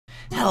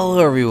Hello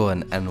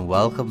everyone and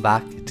welcome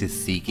back to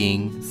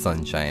Seeking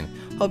Sunshine.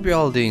 Hope you're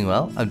all doing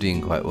well. I'm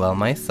doing quite well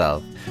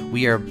myself.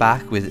 We are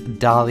back with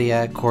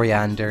Dahlia,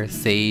 Coriander,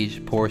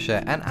 Sage,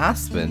 Portia and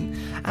Aspen.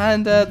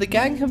 And the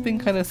gang have been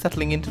kind of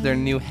settling into their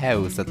new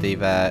house that they've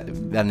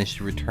managed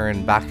to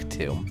return back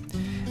to.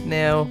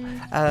 Now,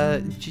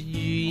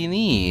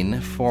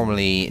 Janine,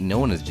 formerly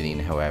known as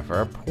Janine,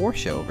 however,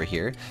 Portia over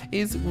here,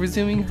 is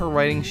resuming her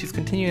writing. She's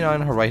continuing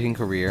on her writing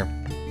career.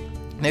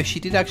 Now,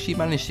 she did actually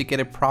manage to get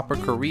a proper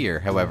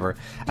career, however,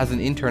 as an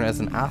intern, as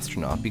an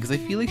astronaut, because I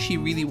feel like she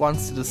really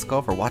wants to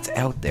discover what's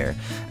out there,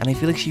 and I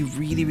feel like she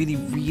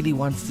really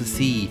wants to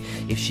see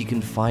if she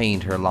can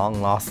find her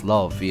long-lost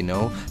love, you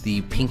know, the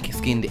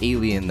pink-skinned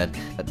alien that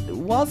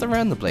was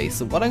around the place.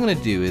 So what I'm going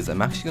to do is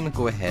I'm actually going to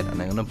go ahead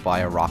and I'm going to buy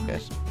a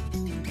rocket.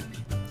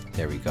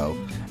 There we go.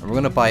 And we're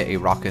going to buy a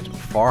rocket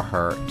for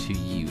her to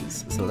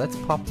use. So let's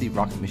pop the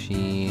rocket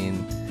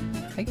machine,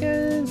 I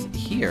guess,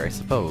 here, I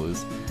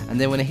suppose. And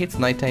then when it hits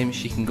nighttime,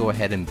 she can go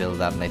ahead and build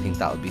that, and I think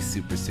that would be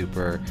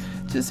super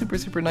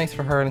nice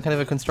for her and kind of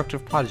a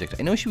constructive project.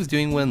 I know she was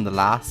doing one in the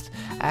last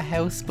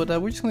house, but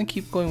we're just going to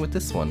keep going with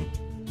this one.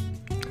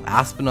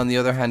 Aspen, on the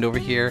other hand, over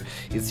here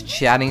is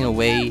chatting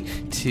away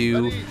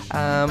to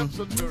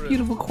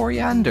beautiful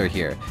Coriander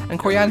here. And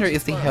Coriander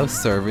is the house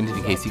servant,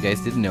 in case you guys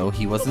didn't know.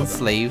 He was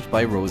enslaved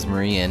by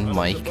Rosemary and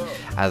Mike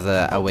as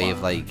a way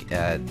of like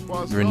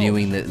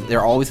renewing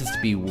there always has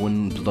to be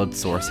one blood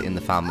source in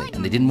the family,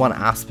 and they didn't want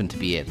Aspen to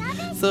be it.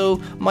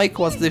 So Mike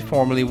was the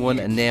formerly one,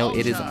 and now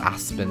it is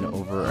Aspen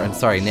over, and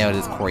sorry, now it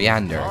is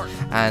Coriander.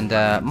 And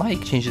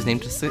Mike changed his name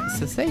to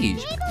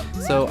Sage.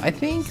 So I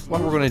think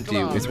what we're going to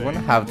do is we're going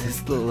to have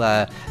this little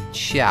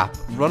chap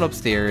run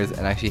upstairs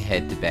and actually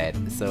head to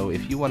bed. So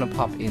if you want to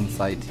pop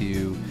inside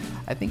to,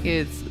 I think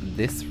it's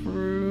this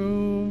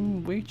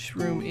room. Which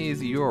room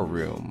is your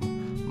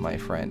room, my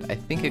friend? I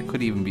think it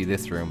could even be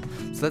this room.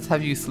 So let's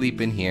have you sleep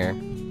in here.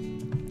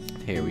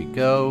 Here we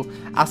go.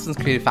 Aspen's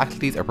creative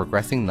faculties are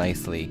progressing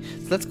nicely.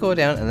 So let's go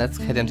down and let's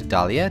head down to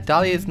Dahlia.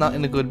 Dahlia is not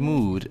in a good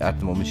mood at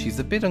the moment. She's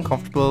a bit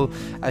uncomfortable.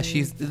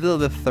 She's a little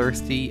bit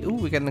thirsty. Ooh,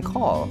 we're getting a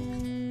call.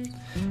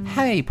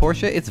 Hey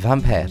Portia, it's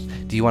Vampet.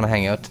 Do you want to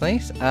hang out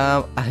tonight?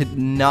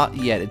 Not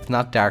yet. It's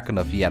not dark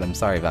enough yet. I'm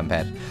sorry,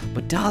 Vampet.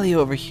 But Dahlia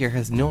over here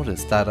has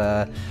noticed that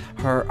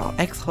her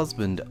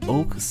ex-husband,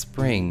 Oak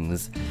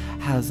Springs,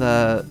 has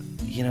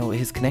you know,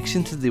 his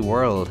connection to the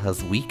world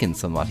has weakened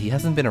somewhat. He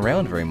hasn't been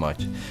around very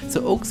much.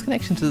 So Oak's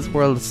connection to this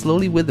world is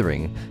slowly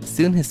withering.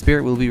 Soon his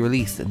spirit will be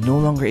released and no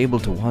longer able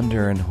to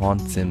wander and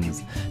haunt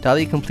Sims.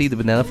 Dahlia completed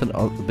the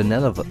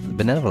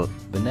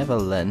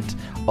benevolent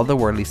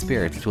otherworldly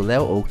spirits to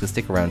allow Oak to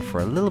stick around for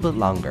a little bit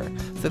longer.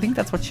 So I think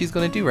that's what she's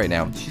going to do right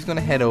now. She's going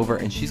to head over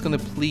and she's going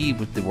to plead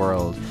with the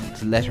world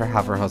to let her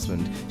have her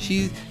husband.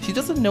 She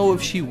doesn't know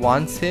if she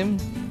wants him.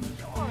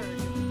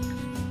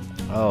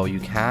 Oh, you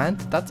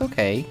can't? That's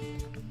okay.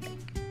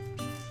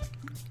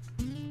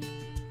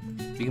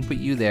 We can put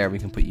you there, we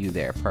can put you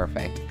there,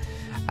 perfect.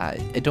 I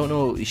don't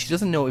know, she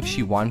doesn't know if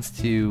she wants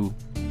to...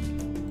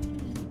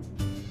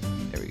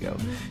 There we go.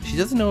 She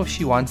doesn't know if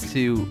she wants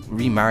to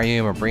remarry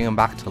him or bring him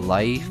back to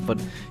life, but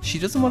she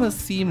doesn't want to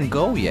see him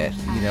go yet,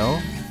 you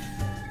know?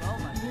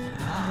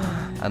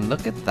 And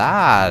look at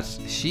that!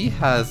 She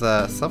has,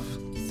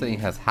 something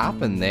has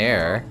happened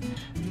there.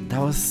 That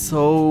was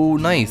so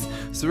nice.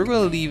 So we're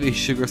going to leave a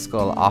Sugar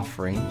Skull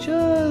offering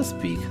just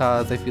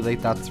because I feel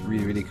like that's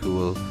really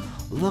cool.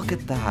 Look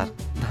at that.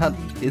 That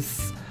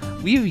is...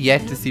 We've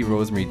yet to see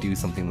Rosemary do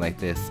something like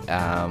this.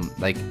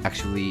 Like,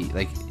 actually,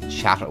 like,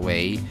 chat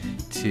away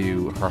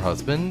to her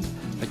husband.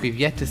 Like, we've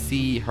yet to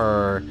see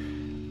her,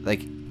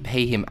 like,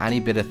 pay him any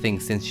bit of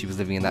things since she was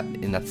living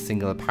in that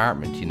single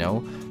apartment, you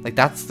know? Like,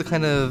 that's the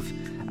kind of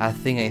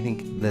thing I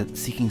think that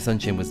Seeking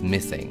Sunshine was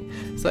missing.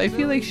 So I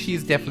feel like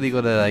she's definitely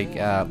gonna, like,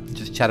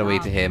 just chat away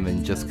to him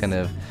and just kind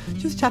of,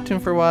 just chat to him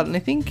for a while. And I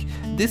think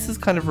this has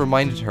kind of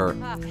reminded her,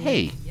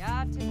 hey,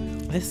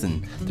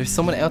 listen, there's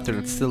someone out there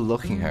that's still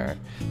looking her.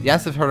 The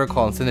ancestors heard her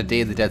call and sent a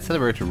Day of the Dead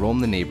celebrator to roam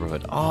the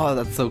neighborhood. Oh,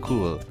 that's so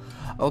cool.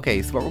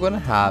 Okay, so what we're going to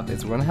have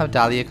is we're going to have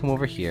Dahlia come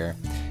over here,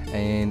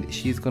 and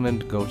she's going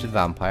to go to the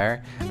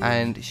vampire,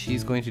 and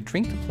she's going to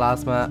drink the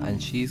plasma,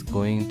 and she's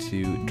going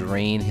to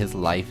drain his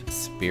life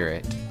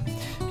spirit.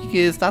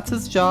 Because that's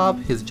his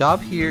job. His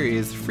job here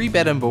is free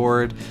bed and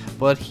board,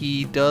 but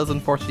he does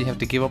unfortunately have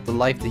to give up the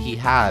life that he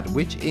had,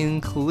 which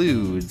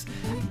includes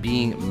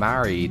being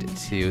married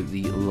to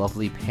the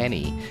lovely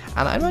Penny.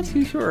 And I'm not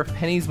too sure if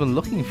Penny's been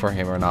looking for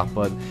him or not,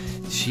 but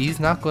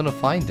she's not going to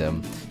find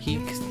him. He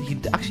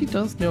actually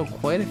does know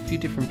quite a few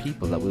different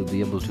people that we'll be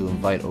able to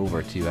invite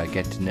over to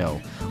get to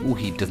know. Oh,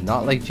 he does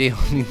not like Jay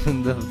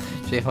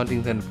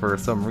Huntington for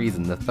some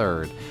reason, the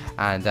third.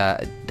 And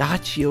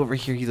Dachi over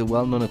here, he's a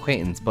well-known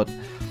acquaintance, but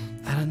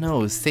I don't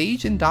know,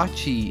 Sage and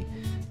Dachi,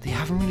 they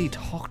haven't really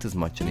talked as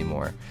much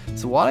anymore.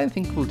 So what I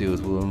think we'll do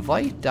is we'll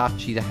invite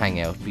Dachi to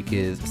hang out,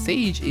 because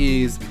Sage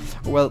is,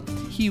 well,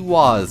 he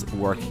was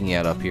working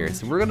out up here.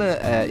 So we're gonna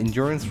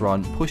endurance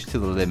run, push to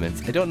the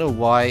limits. I don't know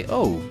why.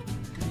 Oh,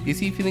 is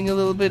he feeling a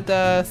little bit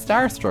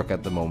starstruck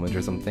at the moment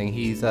or something?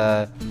 He's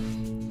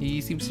He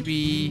seems to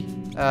be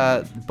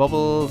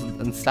bubbles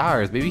and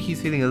stars. Maybe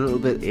he's feeling a little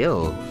bit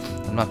ill.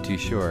 I'm not too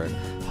sure.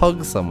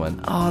 Hug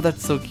someone. Oh,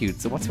 that's so cute.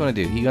 So what's he want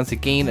to do? He wants to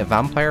gain a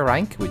vampire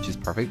rank, which is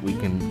perfect. We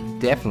can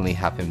definitely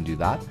have him do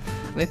that.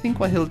 And I think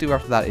what he'll do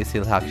after that is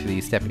he'll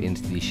actually step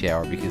into the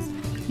shower because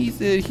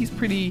he's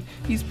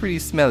pretty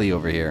smelly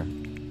over here.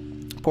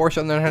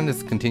 Portia on the other hand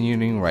is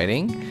continuing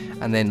writing,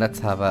 and then let's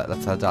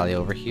have Dahlia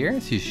over here.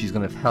 So she's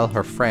gonna tell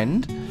her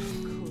friend.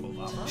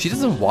 She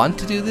doesn't want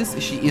to do this.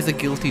 She is a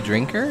guilty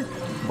drinker,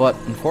 but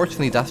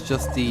unfortunately that's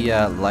just the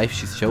life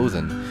she's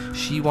chosen.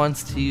 She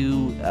wants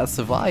to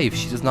survive.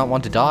 She does not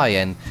want to die,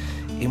 and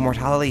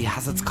immortality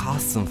has its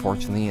costs,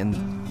 unfortunately, and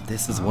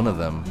this is one of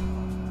them.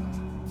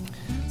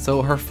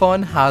 So her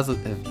fun has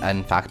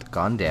in fact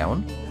gone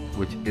down,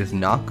 which is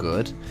not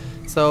good.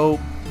 So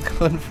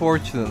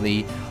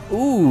unfortunately,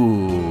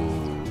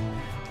 ooh,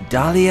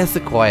 Dahlia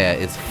Sequoia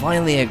is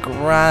finally a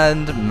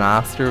Grand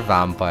Master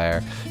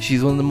Vampire.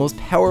 She's one of the most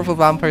powerful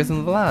vampires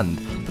in the land.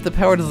 But the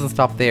power doesn't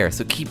stop there,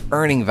 so keep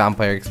earning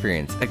vampire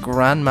experience. A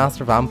Grand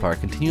Master Vampire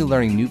continue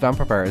learning new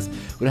vampire powers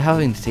without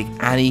having to take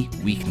any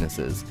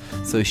weaknesses.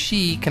 So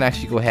she can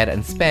actually go ahead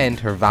and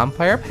spend her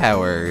vampire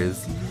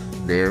powers.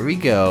 There we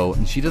go.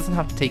 And she doesn't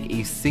have to take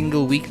a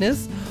single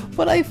weakness,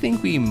 but I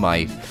think we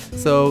might.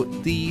 So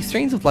the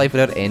strains of life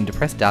without end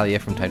depress Dahlia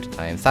from time to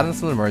time.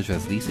 Sadness will emerge when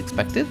it's least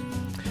expected.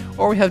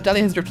 Or we have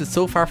Dahlia has drifted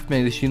so far from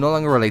me that she no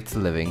longer relates to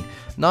living.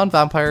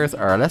 Non-vampires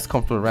are less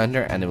comfortable around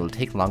her and it will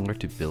take longer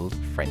to build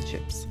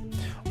friendships.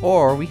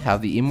 Or we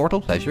have the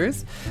immortal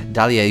pleasures.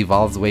 Dahlia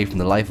evolves away from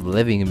the life of the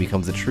living and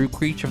becomes a true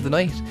creature of the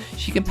night.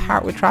 She can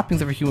part with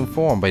trappings of her human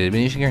form. By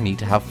diminishing her need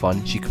to have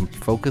fun, she can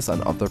focus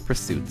on other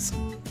pursuits.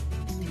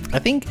 I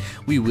think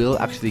we will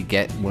actually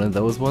get one of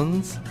those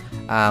ones,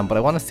 but I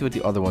want to see what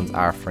the other ones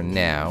are for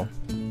now.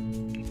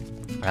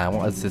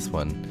 What is this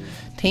one?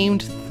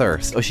 Tamed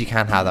Thirst. Oh, she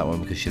can't have that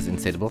one because she has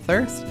Insatiable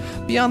Thirst.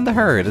 Beyond the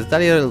Herd. As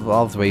Dahlia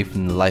evolves away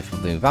from the life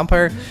of the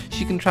vampire,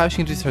 she can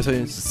use her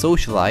to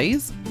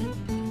socialize.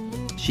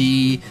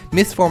 She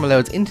mist form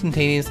allows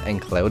instantaneous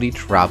and cloudy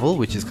travel,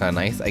 which is kind of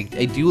nice. I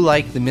do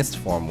like the mist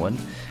form one.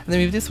 And then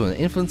we have this one,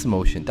 Influence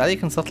Emotion. Dahlia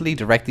can subtly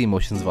direct the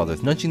emotions of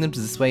others, nudging them to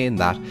this way and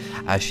that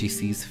as she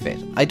sees fit.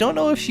 I don't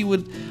know if she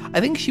would,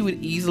 I think she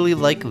would easily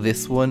like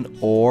this one,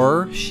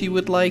 or she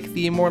would like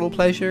the Immortal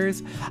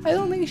Pleasures. I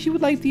don't think she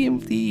would like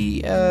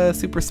the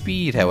Super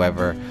Speed,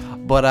 however.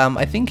 But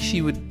I think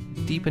she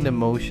would deepen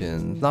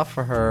emotions, not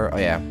for her. Oh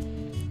yeah,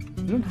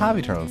 we don't have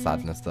Eternal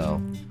Sadness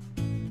though.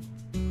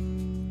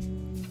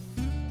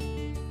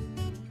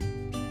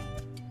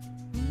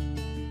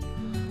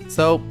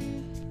 So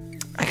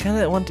I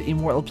kind of want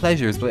Immortal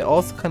Pleasures, but I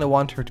also kind of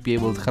want her to be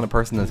able to kind of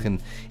person that can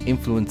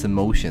influence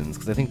emotions,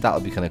 because I think that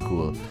would be kind of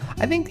cool.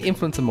 I think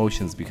influence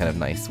emotions would be kind of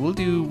nice. We'll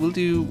do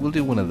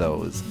one of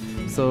those.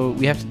 So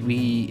we have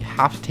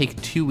to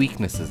take 2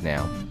 weaknesses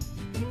now.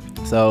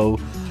 So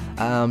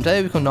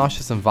Dahlia become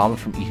nauseous and vomit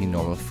from eating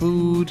normal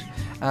food.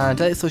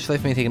 Dahlia's social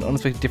life may take an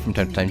unexpected different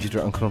time to time due to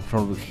her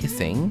uncontrollable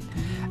hissing.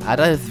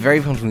 Dahlia is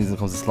very comfortable when it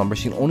comes to slumber.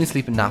 She can only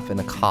sleep and nap in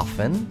a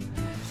coffin.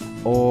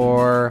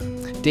 Or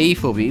day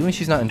phobia. Even when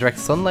she's not in direct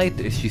sunlight,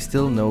 she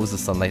still knows the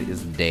sunlight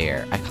is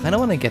there. I kind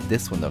of want to get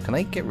this one though. Can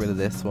I get rid of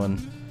this one?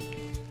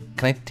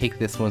 Can I take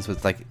this one so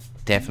it's like,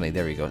 definitely,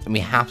 there we go. And we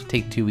have to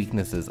take 2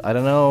 weaknesses. I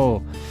don't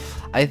know.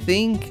 I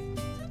think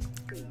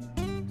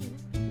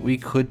we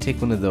could take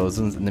one of those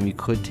ones, and then we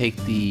could take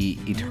the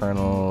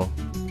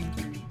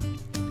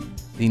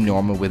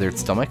normal withered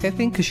stomach, I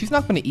think, because she's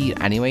not going to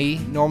eat anyway,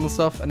 normal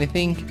stuff, and I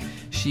think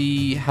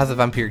she has a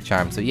vampiric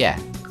charm, so yeah.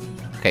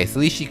 Okay, so at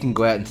least she can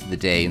go out into the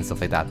day and stuff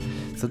like that.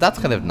 So that's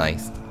kind of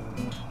nice.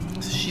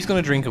 So she's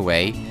going to drink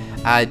away.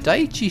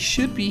 Daichi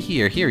should be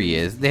here. Here he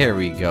is. There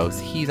we go.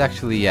 So he's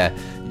actually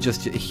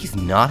he's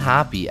not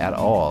happy at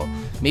all.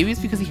 Maybe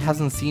it's because he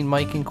hasn't seen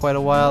Mike in quite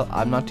a while.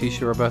 I'm not too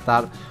sure about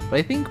that. But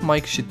I think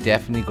Mike should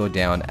definitely go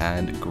down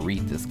and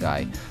greet this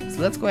guy. So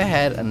let's go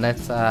ahead and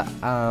let's,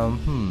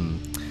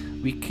 can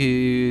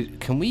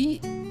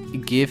we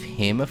give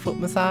him a foot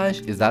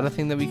massage? Is that a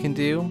thing that we can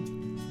do?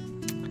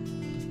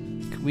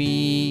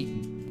 We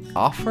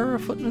offer a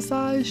foot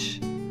massage?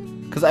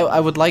 Because I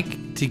would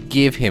like to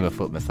give him a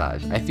foot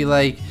massage. I feel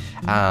like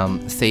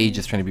Sage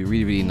is trying to be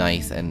really, really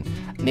nice and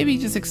maybe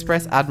just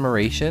express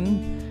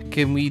admiration.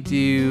 Can we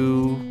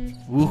do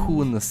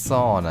woohoo in the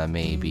sauna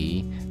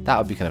maybe? That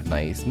would be kind of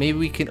nice. Maybe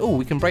we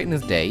can brighten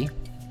his day.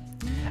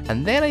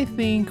 And then I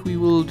think we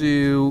will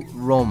do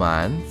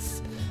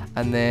romance.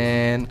 And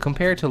then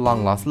compared to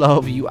long lost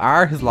love, you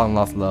are his long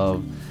lost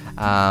love.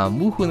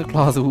 Woohoo in the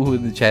closet, woohoo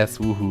in the chest,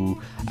 woohoo.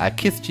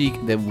 Kiss cheek,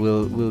 then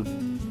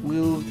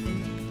we'll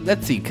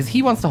let's see, because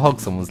he wants to hug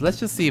someone. So let's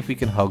just see if we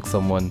can hug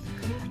someone.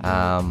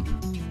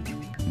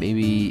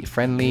 Maybe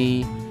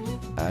friendly.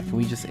 Can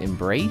we just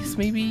embrace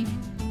maybe?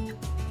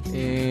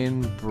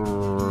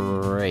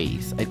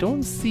 Embrace. I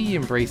don't see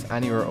embrace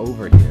anywhere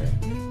over here.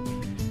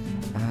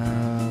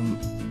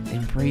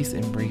 Embrace,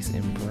 embrace,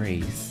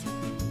 embrace.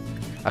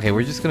 Okay,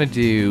 we're just gonna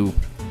do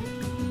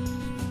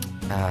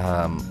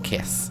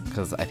kiss,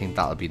 because I think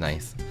that'll be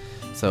nice.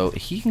 So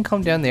he can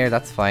come down there,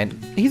 that's fine.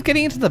 He's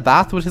getting into the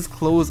bath with his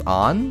clothes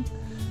on?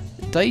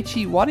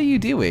 Daichi, what are you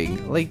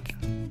doing? Like,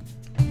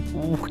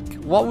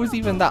 what was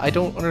even that? I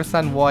don't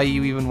understand why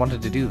you even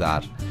wanted to do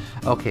that.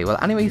 Okay, well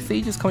anyway,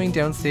 Sage is coming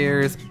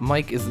downstairs.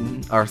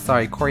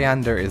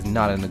 Coriander is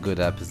not in a good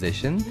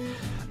position.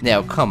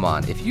 Now, come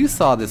on, if you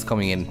saw this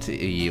coming into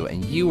you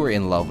and you were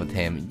in love with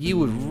him, you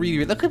would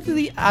really look at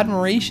the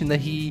admiration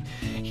that he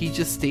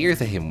just stares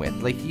at him with.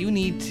 Like, you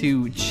need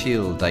to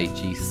chill,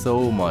 Daichi,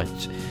 so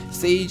much.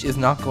 Sage is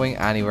not going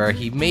anywhere.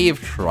 He may have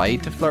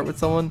tried to flirt with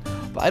someone,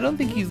 but I don't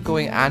think he's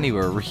going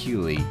anywhere,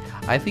 really.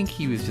 I think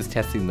he was just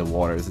testing the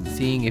waters and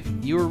seeing if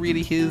you were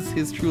really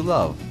his true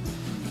love.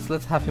 So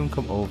let's have him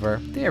come over.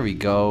 There we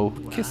go.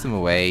 Kiss him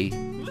away.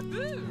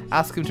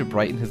 Ask him to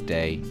brighten his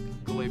day.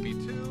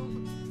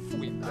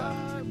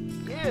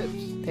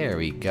 There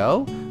we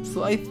go.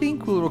 So I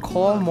think we'll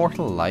recall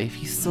mortal life.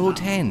 He's so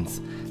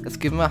tense. Let's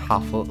give him a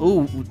huffle.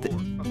 Oh,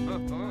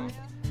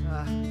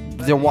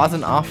 there was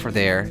an offer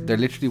there. There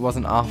literally was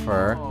an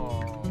offer.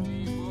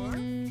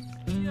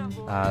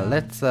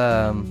 Let's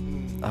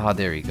oh,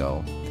 there we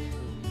go.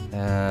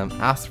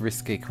 Ask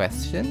risky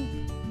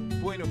question.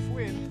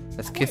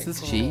 Let's kiss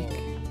his cheek.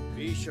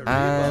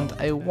 And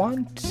I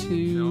want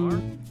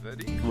to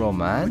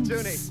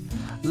romance.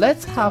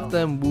 Let's have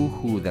them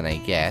woohoo then, I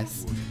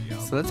guess.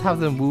 So let's have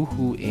them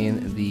woohoo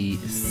in the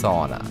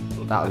sauna.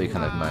 That'll be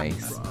kind of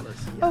nice.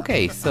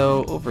 Okay,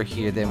 so over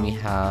here then we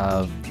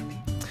have...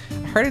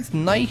 I heard it's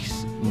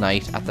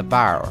night at the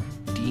bar.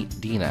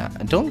 Dina.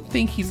 I don't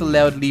think he's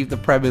allowed to leave the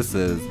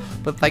premises,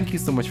 but thank you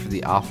so much for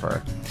the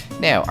offer.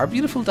 Now, our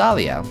beautiful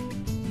Dahlia.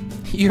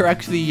 You're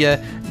actually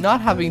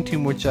not having too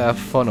much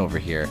fun over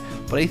here,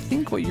 but I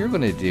think what you're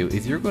going to do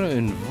is you're going to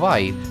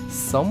invite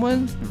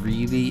someone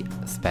really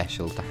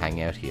special to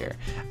hang out here,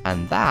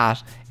 and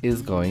that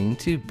is going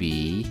to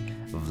be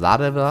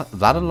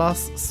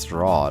Vladilos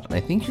Strahd. And I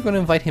think you're going to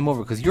invite him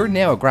over because you're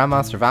now a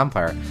Grandmaster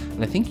Vampire,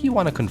 and I think you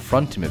want to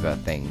confront him about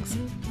things.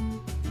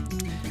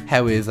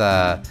 How is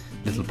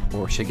little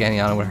Portia getting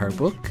on with her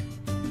book?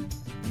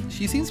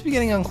 She seems to be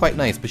getting on quite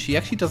nice, but she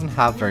actually doesn't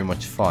have very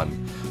much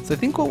fun. So I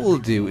think what we'll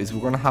do is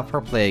we're going to have her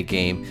play a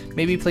game,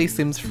 maybe play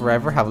Sims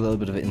Forever, have a little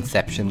bit of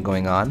Inception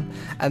going on,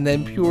 and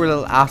then pure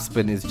little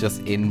Aspen is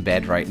just in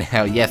bed right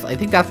now. Yes, I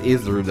think that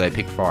is the room that I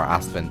picked for our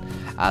Aspen.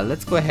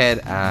 Let's go ahead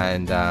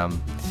and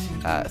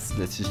so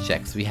let's just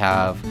check. So we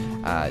have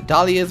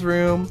Dahlia's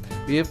room,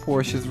 we have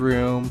Portia's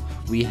room,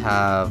 we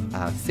have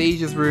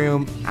Sage's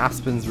room,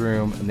 Aspen's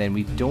room, and then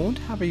we don't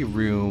have a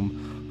room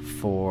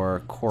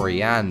for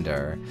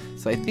Coriander.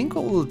 So I think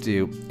what we'll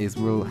do is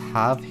we'll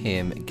have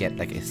him get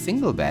like a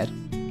single bed,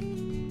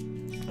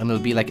 and it'll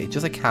be like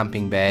just a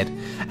camping bed.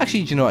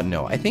 Actually, do you know what?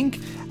 No, I think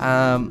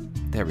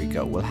there we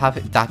go. We'll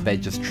have that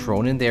bed just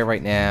thrown in there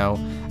right now.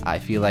 I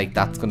feel like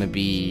that's gonna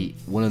be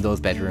one of those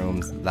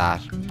bedrooms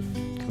that...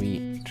 Can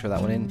we throw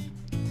that one in?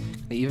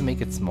 Can I even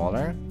make it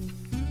smaller?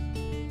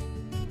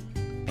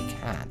 I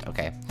can't.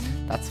 Okay,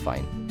 that's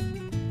fine.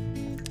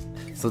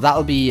 So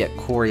that'll be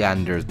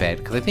Coriander's bed,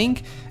 because I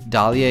think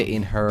Dahlia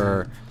in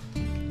her,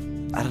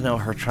 I don't know,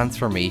 her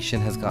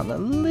transformation has gotten a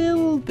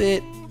little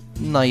bit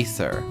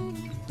nicer.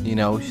 You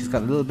know, she's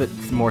got a little bit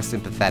more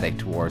sympathetic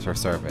towards her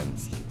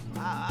servants.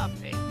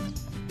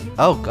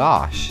 Oh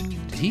gosh,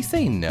 did he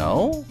say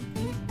no?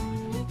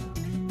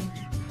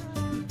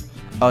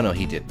 Oh no,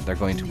 he did. They're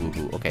going to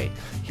woohoo. Okay,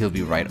 he'll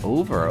be right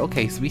over.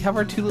 Okay, so we have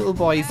our two little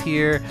boys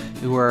here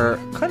who are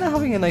kind of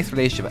having a nice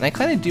relationship. And I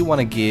kind of do want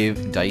to give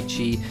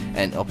Daichi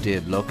an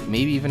updated look.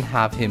 Maybe even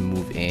have him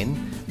move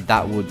in.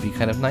 That would be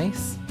kind of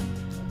nice.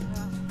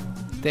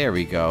 There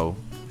we go.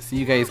 So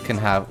you guys can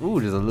have... Ooh,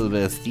 there's a little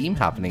bit of steam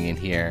happening in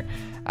here.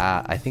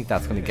 I think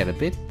that's going to get a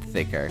bit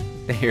thicker.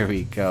 There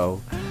we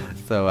go.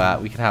 So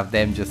we can have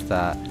them just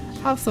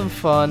have some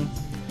fun.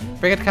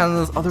 Break out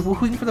candles. Oh, they're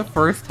woohooing for the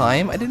first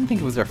time? I didn't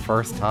think it was their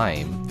first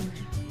time.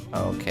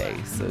 Okay,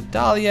 so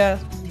Dahlia,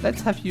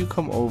 let's have you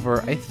come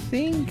over. I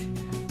think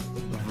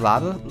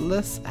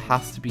Vladilos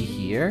has to be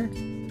here.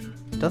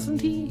 Doesn't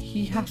he?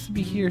 He has to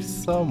be here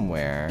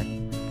somewhere.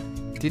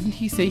 Didn't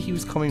he say he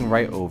was coming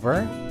right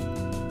over?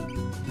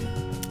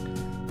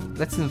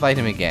 Let's invite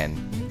him again.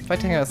 If I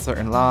take out a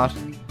certain lot.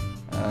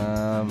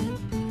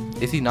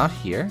 Is he not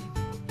here?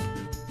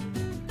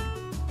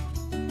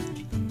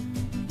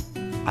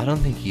 I don't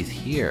think he's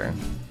here.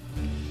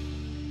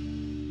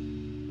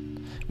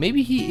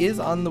 Maybe he is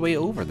on the way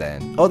over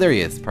then. Oh, there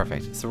he is.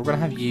 Perfect. So we're going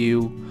to have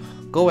you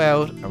go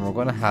out and we're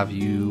going to have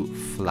you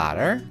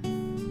flatter.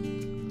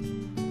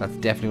 That's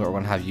definitely what we're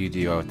going to have you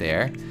do out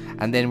there.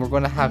 And then we're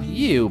going to have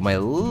you, my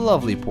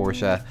lovely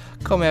Portia,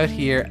 come out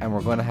here and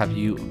we're going to have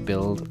you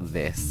build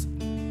this.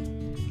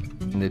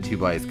 And the two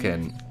boys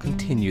can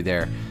continue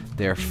their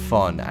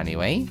fun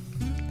anyway.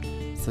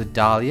 So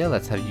Dahlia,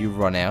 let's have you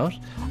run out.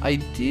 I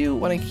do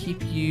want to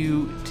keep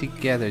you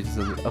together just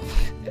a little.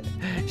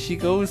 She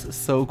goes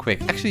so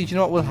quick. Actually, do you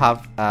know what we'll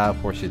have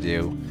Portia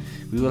do?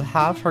 We will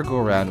have her go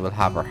around. We'll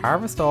have her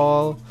harvest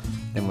all.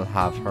 Then we'll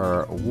have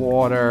her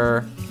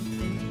water.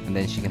 And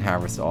then she can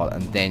harvest all.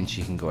 And then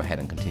she can go ahead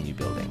and continue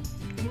building.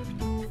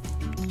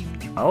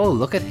 Oh,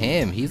 look at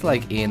him. He's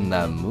like in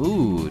the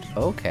mood.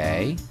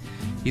 Okay.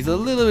 He's a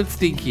little bit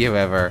stinky,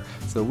 however.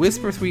 So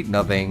whisper sweet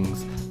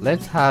nothings.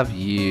 Let's have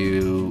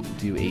you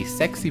do a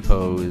sexy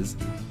pose.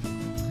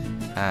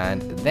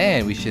 And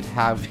then we should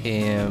have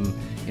him,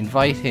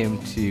 invite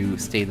him to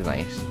stay the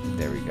night.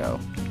 There we go.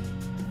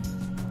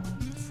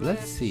 So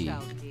let's see.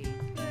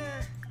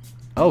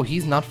 Oh,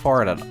 he's not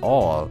for it at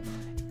all.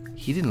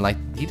 He didn't like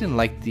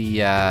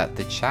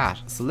the chat.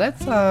 So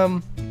let's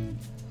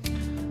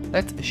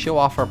show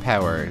off our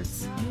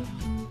powers.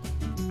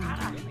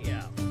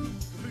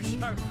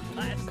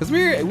 Cause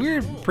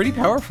we're pretty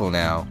powerful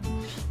now.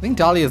 I think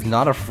Dahlia's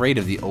not afraid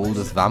of the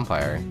oldest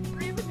vampire.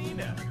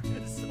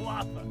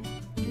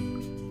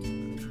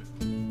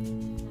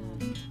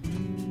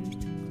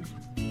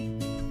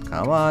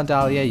 Come on,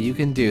 Dahlia, you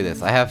can do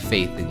this. I have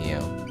faith in you.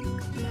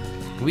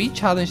 Can we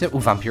challenge them? Oh,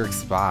 Vampiric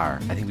Spar.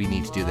 I think we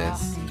need to do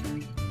this.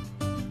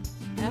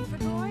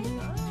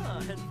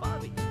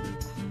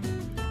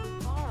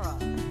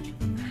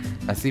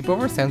 A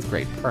sleepover sounds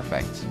great.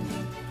 Perfect.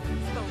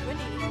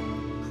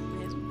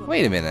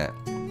 Wait a minute.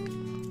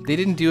 They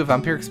didn't do a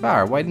Vampiric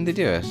Spar. Why didn't they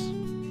do it?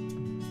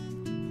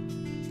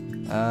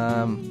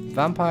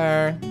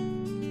 Vampire.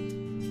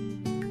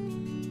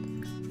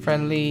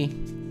 Friendly.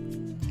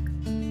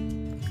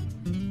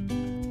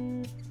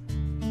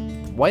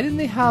 Why didn't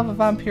they have a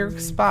Vampiric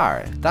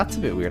Spar? That's a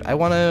bit weird. I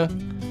wanna...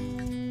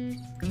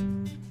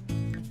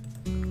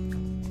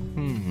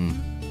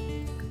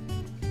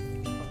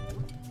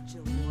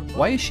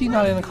 Why is she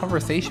not in a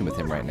conversation with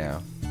him right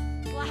now?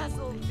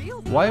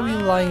 Why are we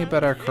lying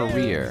about our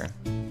career?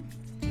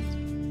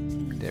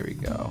 There we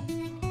go.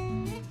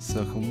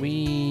 So can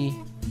we...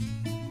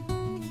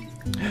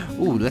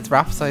 Ooh, let's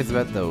rhapsodize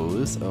about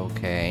those.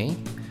 Okay.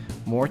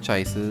 More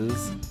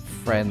choices.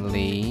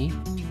 Friendly.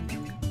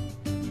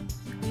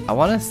 I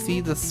want to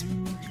see this...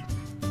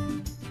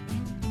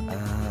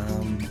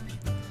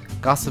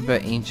 gossip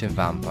about ancient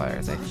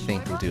vampires. I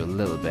think we'll do a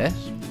little bit.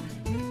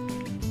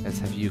 Let's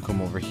have you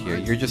come over here.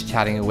 You're just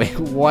chatting away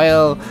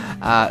while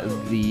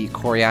the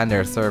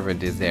coriander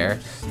servant is there.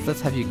 So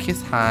let's have you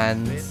kiss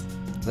hands.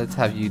 Let's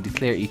have you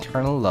declare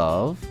eternal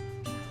love.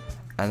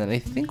 And then I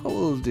think what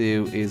we'll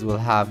do is we'll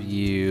have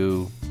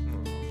you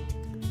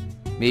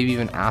maybe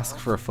even ask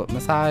for a foot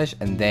massage,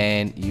 and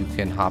then you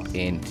can hop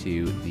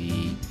into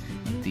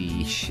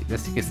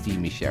let's take a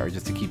steamy shower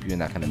just to keep you in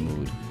that kind of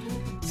mood.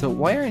 So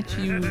why aren't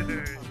you...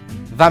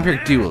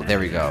 Vampiric Duel, there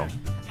we go.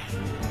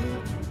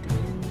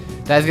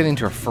 Dad's getting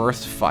into her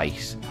first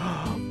fight.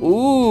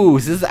 Ooh,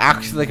 this is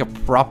actually like a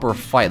proper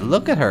fight.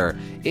 Look at her.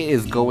 It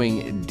is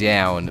going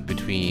down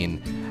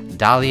between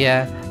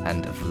Dahlia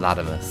and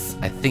Vladimus.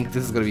 I think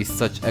this is going to be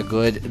such a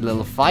good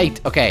little fight.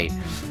 Okay,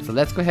 so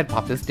let's go ahead and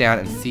pop this down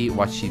and see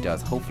what she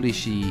does. Hopefully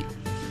she...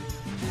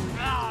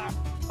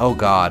 Oh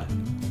god.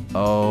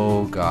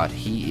 Oh god,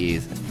 he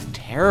is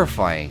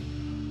terrifying.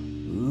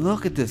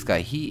 Look at this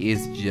guy. He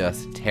is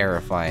just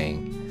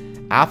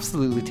terrifying.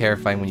 Absolutely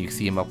terrifying when you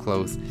see him up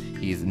close.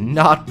 He's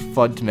not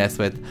fun to mess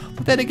with.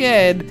 But then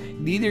again,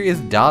 neither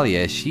is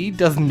Dahlia. She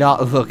does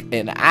not look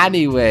in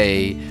any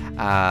way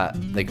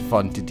like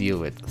fun to deal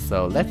with.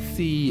 So let's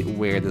see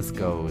where this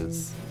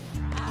goes.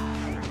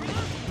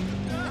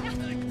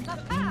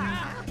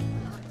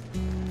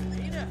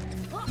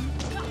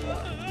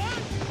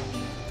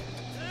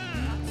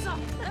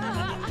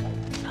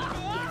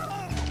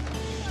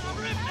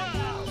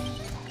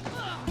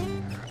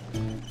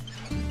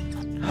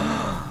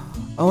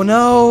 Oh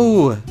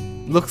no!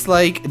 Looks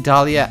like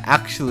Dahlia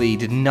actually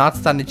did not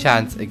stand a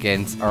chance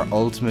against our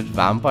ultimate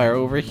vampire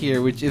over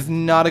here, which is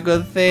not a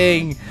good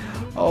thing.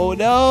 Oh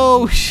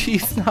no!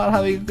 She's not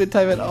having a good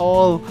time at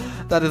all.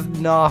 That is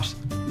not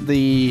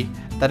the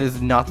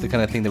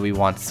kind of thing that we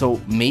want.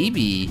 So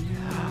maybe,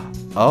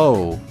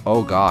 oh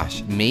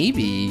gosh,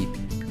 maybe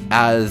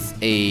as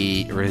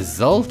a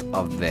result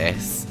of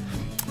this,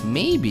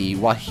 maybe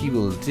what he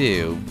will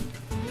do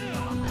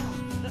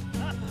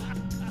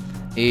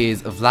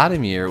is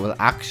Vladimir will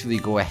actually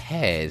go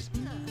ahead,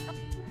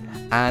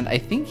 and I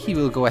think he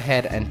will go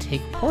ahead and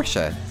take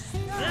Portia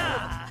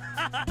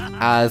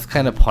as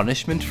kind of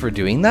punishment for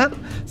doing that.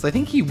 So I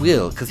think he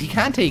will, because he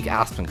can't take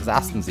Aspen, because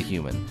Aspen's a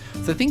human.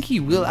 So I think he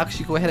will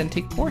actually go ahead and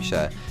take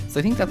Portia. So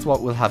I think that's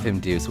what we'll have him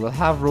do. So we'll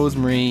have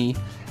Rosemary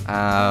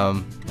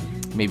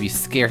maybe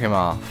scare him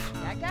off.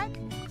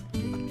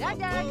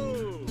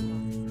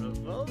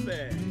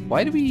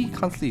 Why do we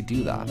constantly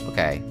do that?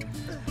 Okay.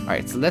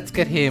 Alright, so let's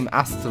get him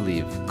asked to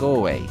leave. Go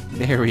away.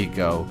 There we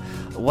go.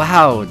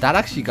 Wow, that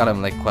actually got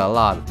him like quite a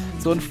lot.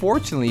 So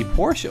unfortunately,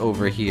 Portia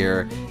over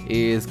here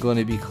is going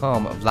to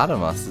become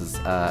Vladimus's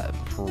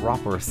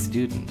proper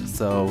student.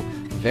 So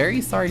very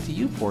sorry to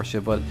you,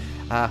 Portia, but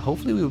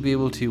hopefully we'll be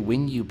able to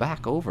win you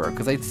back over.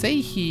 Because I'd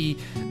say he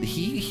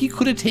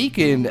could have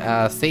taken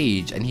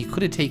Sage and he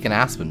could have taken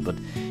Aspen, but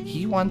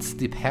he wants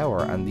the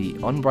power and the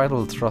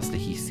unbridled trust that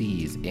he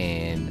sees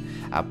in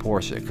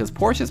Portia, because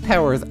Portia's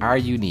powers are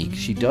unique.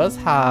 She does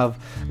have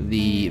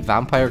the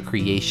vampire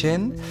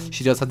creation,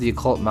 she does have the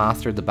occult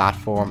master, the bat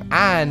form,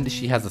 and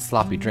she has a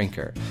sloppy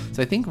drinker.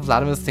 So I think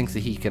Vladimus thinks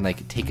that he can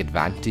like take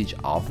advantage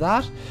of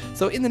that.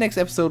 So in the next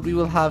episode we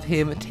will have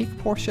him take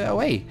Portia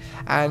away,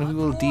 and we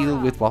will deal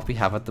with what we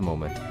have at the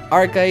moment.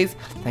 Alright guys,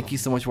 thank you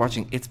so much for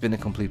watching. It's been a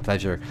complete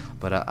pleasure,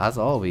 but as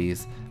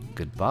always,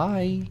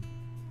 goodbye.